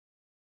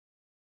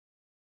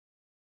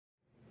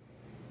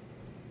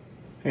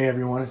Hey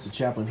everyone, it's the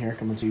Chaplain here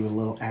coming to you with a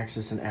little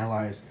Axis and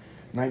Allies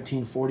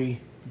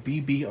 1940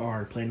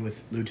 BBR playing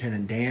with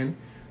Lieutenant Dan.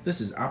 This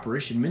is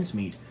Operation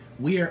Mincemeat.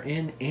 We are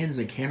in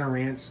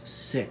ANZACANARANCE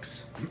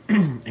 6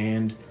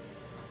 and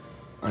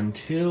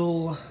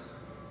until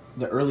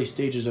the early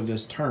stages of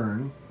this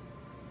turn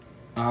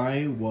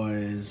I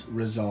was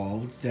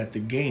resolved that the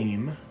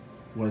game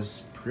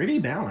was pretty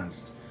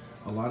balanced.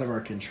 A lot of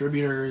our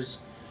contributors,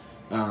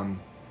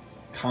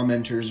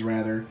 commenters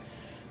rather,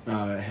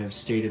 have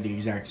stated the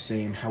exact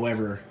same.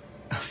 However,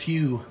 a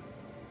few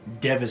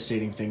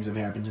devastating things have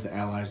happened to the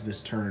Allies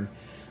this turn.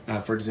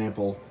 For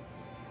example,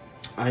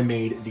 I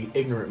made the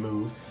ignorant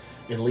move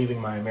in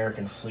leaving my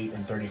American fleet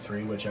in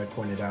 33, which I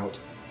pointed out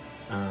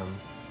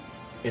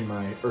in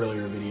my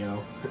earlier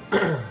video.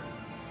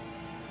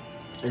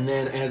 And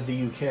then as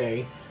the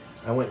UK,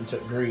 I went and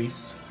took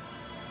Greece,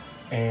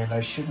 and I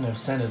shouldn't have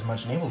sent as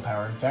much naval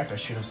power. In fact, I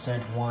should have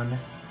sent one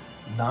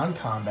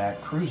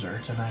non-combat cruiser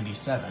to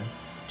 97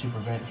 to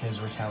prevent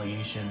his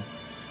retaliation.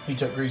 He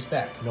took Greece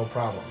back, no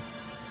problem.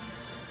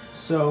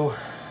 So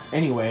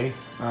anyway,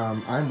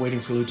 I'm waiting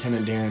for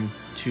Lieutenant Dan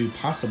to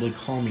possibly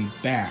call me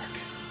back.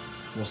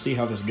 We'll see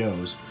how this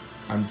goes.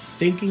 I'm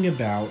thinking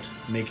about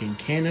making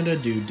Canada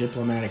do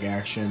diplomatic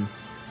action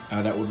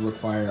that would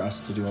require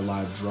us to do a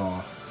live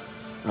draw.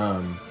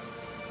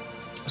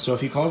 So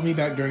if he calls me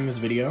back during this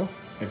video,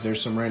 if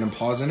there's some random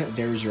pause in it,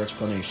 there's your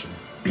explanation.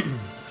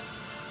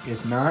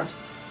 If not,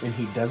 and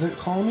he doesn't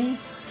call me,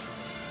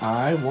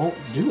 I won't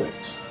do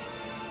it.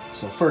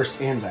 So first,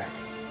 ANZAC.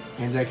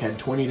 ANZAC had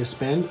 20 to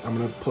spend. I'm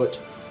going to put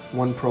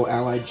one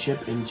pro-allied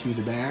chip into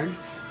the bag.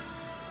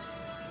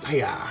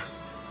 Hiya!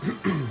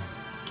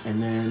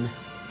 And then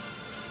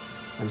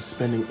I'm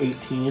spending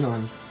 18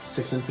 on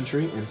 6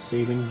 infantry and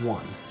saving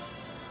 1.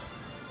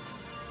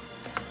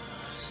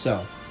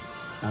 So,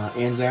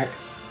 ANZAC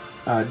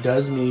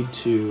does need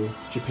to...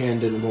 Japan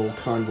didn't roll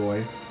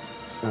convoy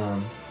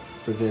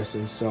for this,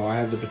 and so I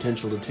have the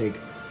potential to take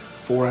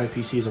 4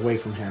 IPCs away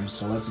from him,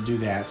 so let's do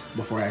that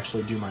before I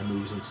actually do my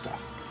moves and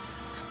stuff.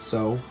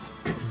 So,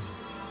 here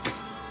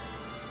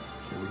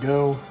we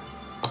go.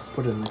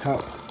 Put it in the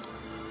cup.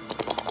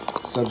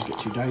 Subs get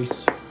 2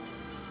 dice.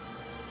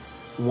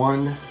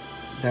 1,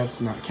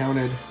 that's not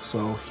counted,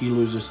 so he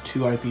loses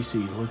 2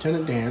 IPCs.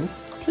 Lieutenant Dan,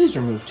 please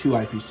remove 2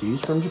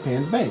 IPCs from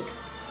Japan's bank.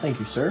 Thank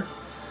you, sir.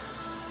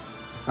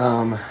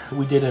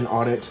 We did an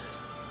audit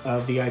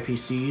of the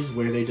IPCs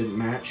where they didn't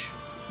match.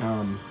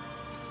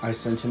 I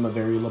sent him a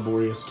very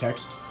laborious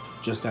text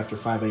just after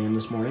 5 a.m.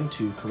 this morning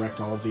to correct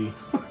all of the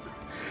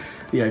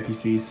the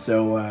IPCs.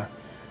 So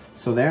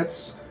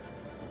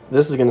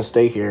this is going to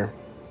stay here.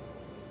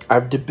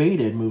 I've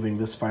debated moving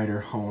this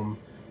fighter home,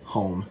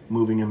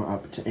 moving him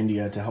up to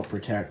India to help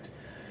protect,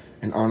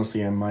 and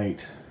honestly I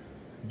might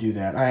do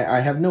that. I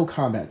have no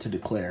combat to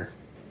declare.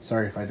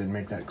 Sorry if I didn't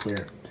make that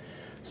clear.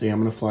 So yeah, I'm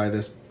going to fly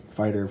this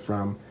fighter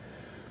from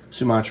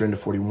Sumatra into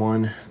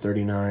 41,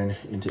 39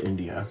 into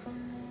India.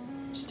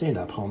 Stand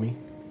up, homie.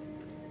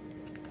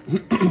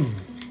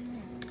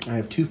 I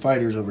have 2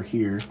 fighters over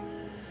here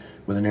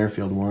with an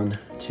airfield. 1,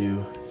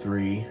 2,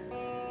 3,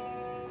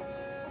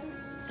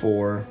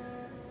 4.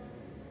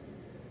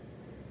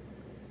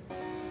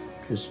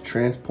 His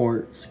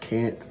transports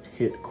can't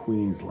hit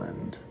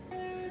Queensland,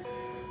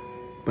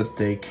 but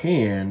they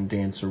can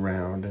dance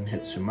around and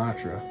hit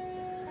Sumatra.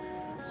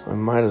 So I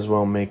might as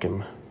well make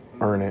him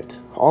earn it.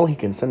 All he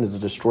can send is a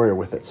destroyer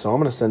with it, so I'm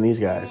going to send these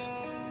guys.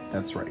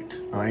 That's right.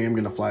 I am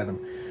going to fly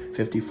them.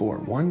 54,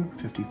 1,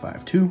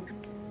 55, 2,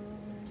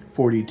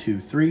 42,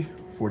 3,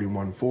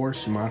 41, 4,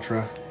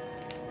 Sumatra,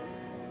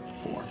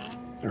 4,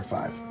 or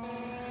 5.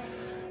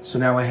 So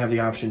now I have the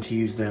option to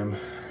use them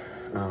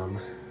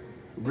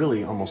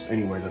really almost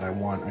anywhere that I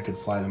want. I could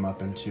fly them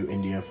up into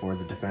India for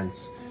the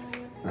defense.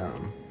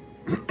 Alright.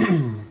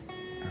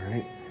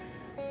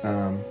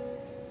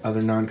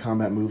 Other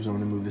non-combat moves, I'm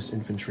going to move this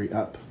infantry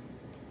up.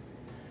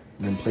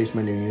 And then place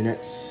my new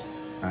units.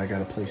 I got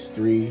to place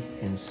 3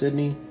 in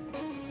Sydney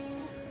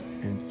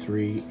and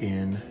 3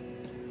 in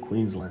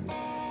Queensland.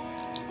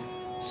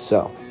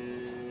 So,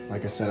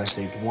 like I said, I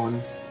saved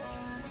 1.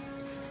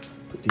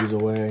 Put these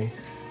away.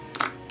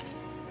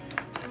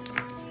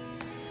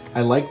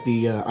 I like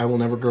the I Will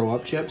Never Grow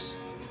Up chips,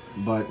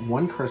 but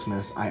one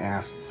Christmas I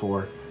asked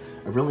for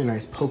a really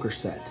nice poker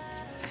set.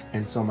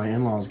 And so my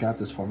in-laws got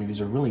this for me. These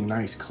are really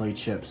nice clay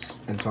chips,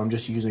 and so I'm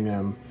just using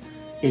them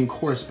in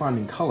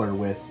corresponding color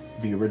with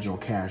the original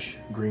cash.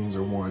 Greens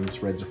are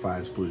 1s, reds are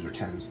 5s, blues are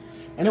 10s.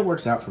 And it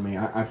works out for me.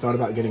 I've thought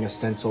about getting a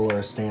stencil or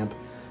a stamp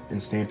and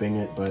stamping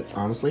it, but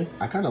honestly,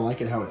 I kind of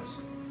like it how it is.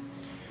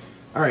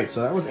 Alright,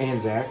 so that was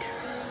ANZAC.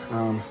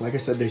 Like I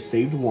said, they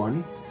saved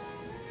 1.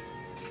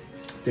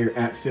 They're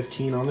at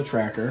 15 on the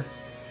tracker,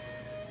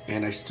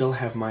 and I still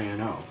have my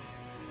NO.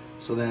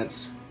 So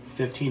that's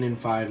 15 and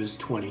 5 is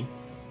 20.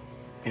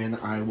 And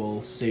I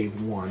will save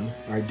 1.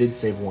 I did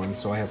save 1,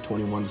 so I have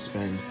 21 to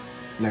spend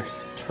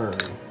next turn.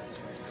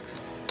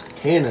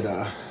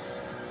 Canada.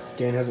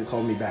 Dan hasn't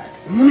called me back,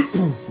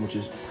 which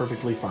is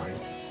perfectly fine.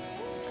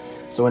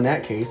 So in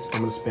that case, I'm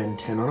going to spend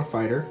 10 on a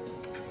fighter,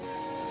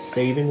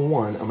 saving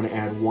one, I'm going to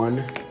add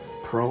one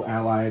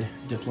pro-allied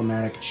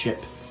diplomatic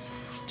chip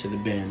to the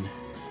bin.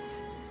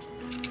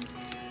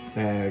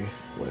 Bag,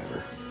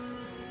 whatever.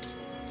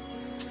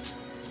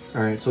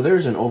 Alright, so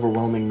there's an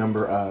overwhelming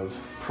number of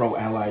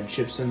pro-allied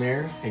chips in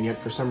there, and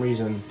yet for some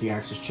reason the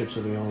Axis chips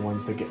are the only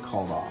ones that get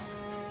called off.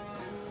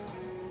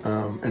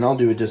 And I'll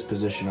do a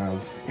disposition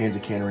of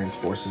ANZACANARANCE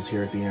forces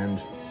here at the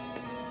end.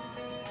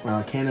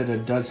 Canada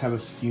does have a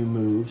few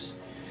moves.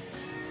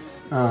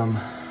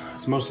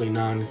 It's mostly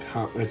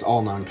it's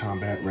all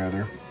non-combat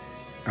rather.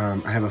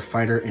 I have a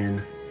fighter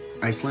in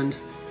Iceland.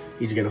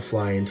 He's gonna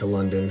fly into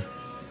London.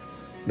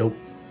 Nope.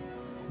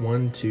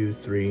 1, 2,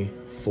 3,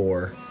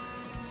 4,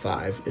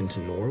 5 into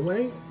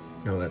Norway?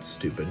 No, that's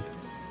stupid.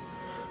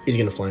 He's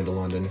gonna fly into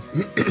London.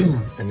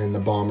 And then the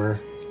bomber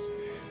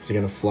is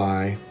gonna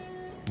fly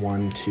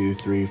 1, 2,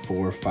 3,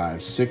 4,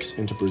 5, 6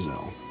 into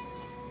Brazil.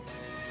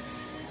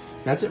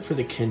 That's it for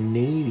the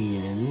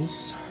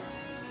Canadians,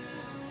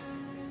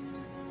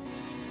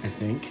 I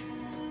think.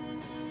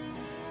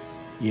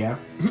 Yeah.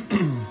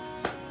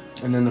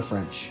 And then the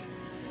French.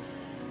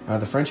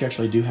 The French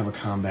actually do have a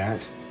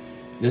combat.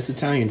 This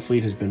Italian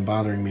fleet has been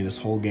bothering me this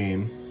whole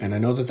game, and I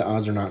know that the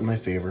odds are not in my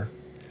favor,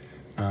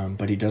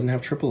 but he doesn't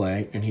have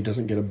AAA, and he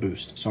doesn't get a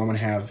boost. So I'm going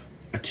to have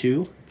a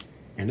 2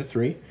 and a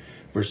 3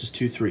 versus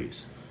 2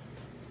 3s.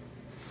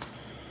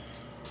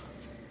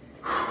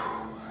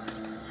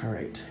 All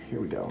right,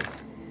 here we go.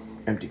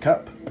 Empty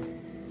cup.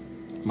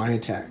 My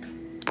attack.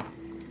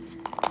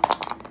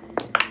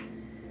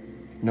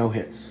 No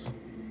hits.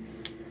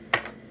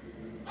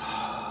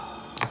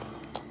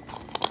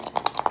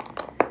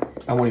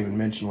 I won't even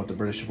mention what the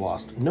British have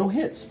lost. No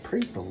hits.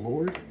 Praise the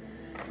Lord.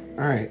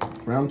 All right,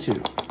 round 2.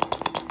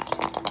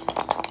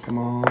 Come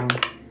on.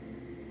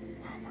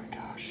 Oh my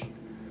gosh.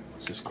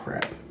 This is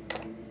crap.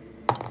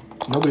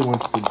 Nobody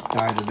wants to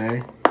die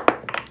today.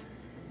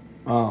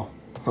 Oh,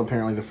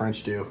 apparently the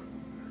French do.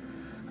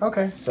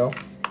 Okay, so.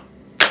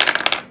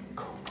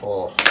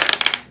 Cool.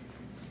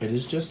 It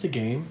is just a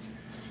game.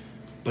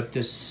 But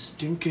this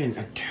stinking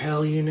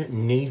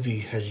Italian Navy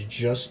has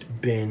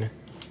just been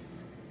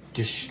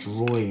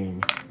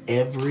destroying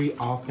every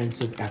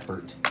offensive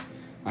effort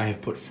I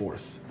have put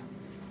forth.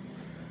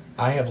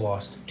 I have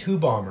lost 2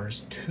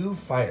 bombers, 2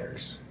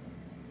 fighters,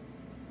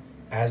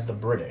 as the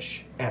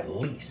British, at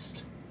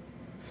least.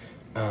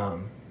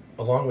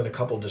 Along with a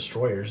couple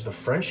destroyers. The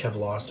French have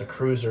lost a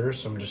cruiser,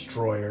 some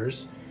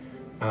destroyers,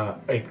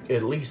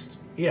 at least,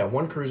 yeah,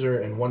 1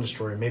 cruiser and 1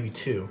 destroyer, maybe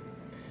 2.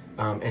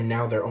 And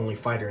now they're only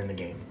fighter in the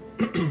game.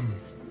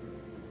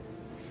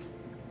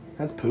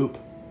 That's poop.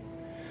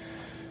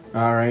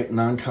 Alright,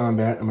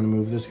 non-combat. I'm going to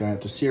move this guy up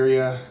to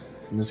Syria,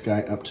 and this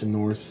guy up to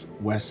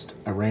northwest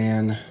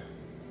Iran.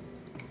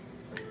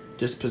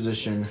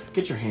 Disposition.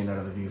 Get your hand out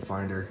of the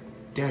viewfinder.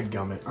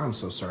 Dadgummit. I'm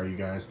so sorry, you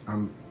guys.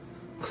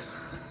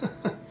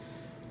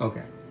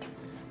 Okay.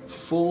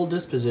 Full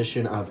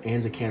disposition of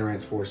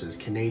ANZACANARANCE forces.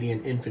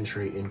 Canadian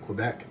infantry in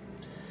Quebec.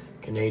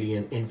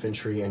 Canadian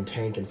infantry and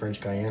tank in French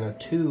Guiana.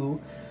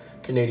 2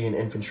 Canadian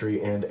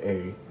infantry and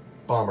a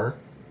bomber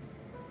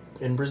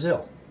in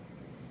Brazil.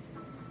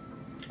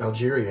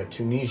 Algeria,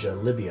 Tunisia,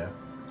 Libya,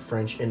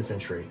 French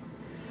infantry.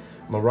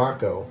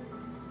 Morocco,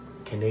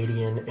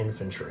 Canadian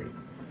infantry.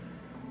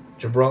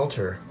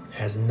 Gibraltar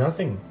has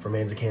nothing from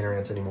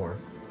ANZACANARANCE anymore.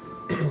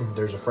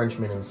 There's a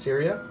Frenchman in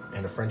Syria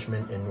and a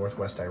Frenchman in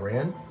northwest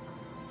Iran.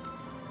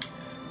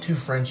 2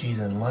 Frenchies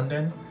in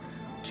London.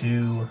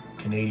 2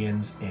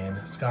 Canadians in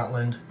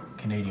Scotland.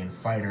 Canadian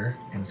fighter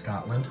in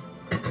Scotland.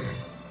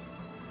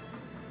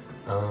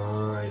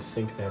 I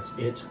think that's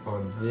it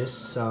on this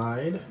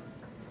side.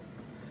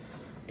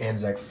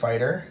 ANZAC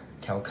fighter,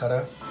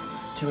 Calcutta.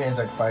 2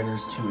 ANZAC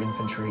fighters, 2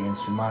 infantry in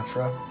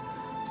Sumatra.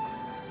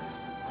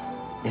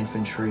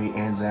 Infantry,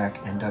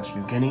 ANZAC, and Dutch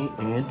New Guinea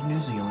and New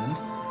Zealand.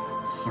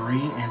 3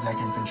 ANZAC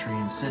infantry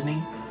in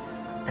Sydney.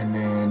 And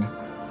then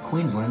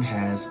Queensland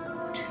has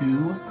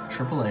 2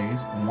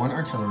 AAAs, 1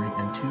 artillery,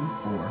 and 2,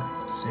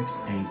 4, 6,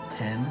 8,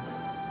 10,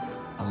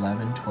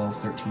 11,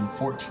 12, 13,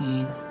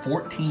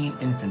 14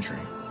 infantry.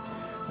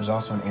 There's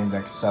also an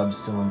ANZAC sub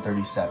still in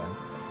 37.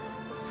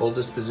 Full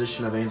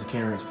disposition of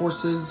ANZACANARANCE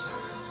forces.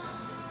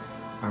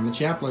 I'm the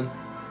chaplain.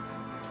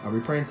 I'll be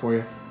praying for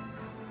you.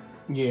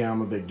 Yeah,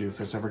 I'm a big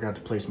doofus. I forgot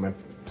to place my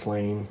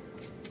plane.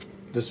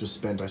 This was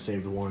spent. I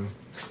saved 1.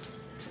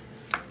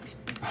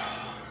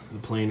 The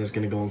plane is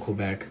going to go in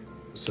Quebec,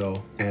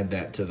 so add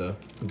that to the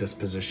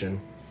disposition.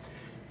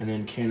 And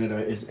then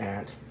Canada is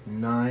at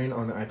 9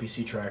 on the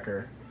IPC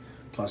tracker,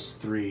 plus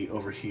 3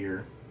 over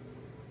here.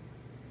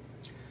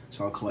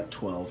 So I'll collect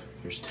 12.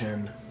 Here's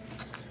 10,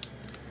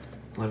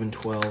 11,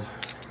 12.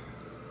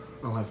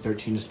 I'll have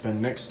 13 to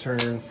spend next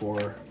turn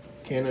for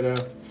Canada.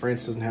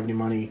 France doesn't have any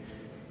money.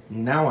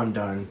 Now I'm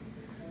done.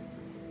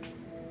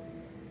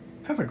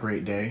 Have a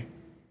great day.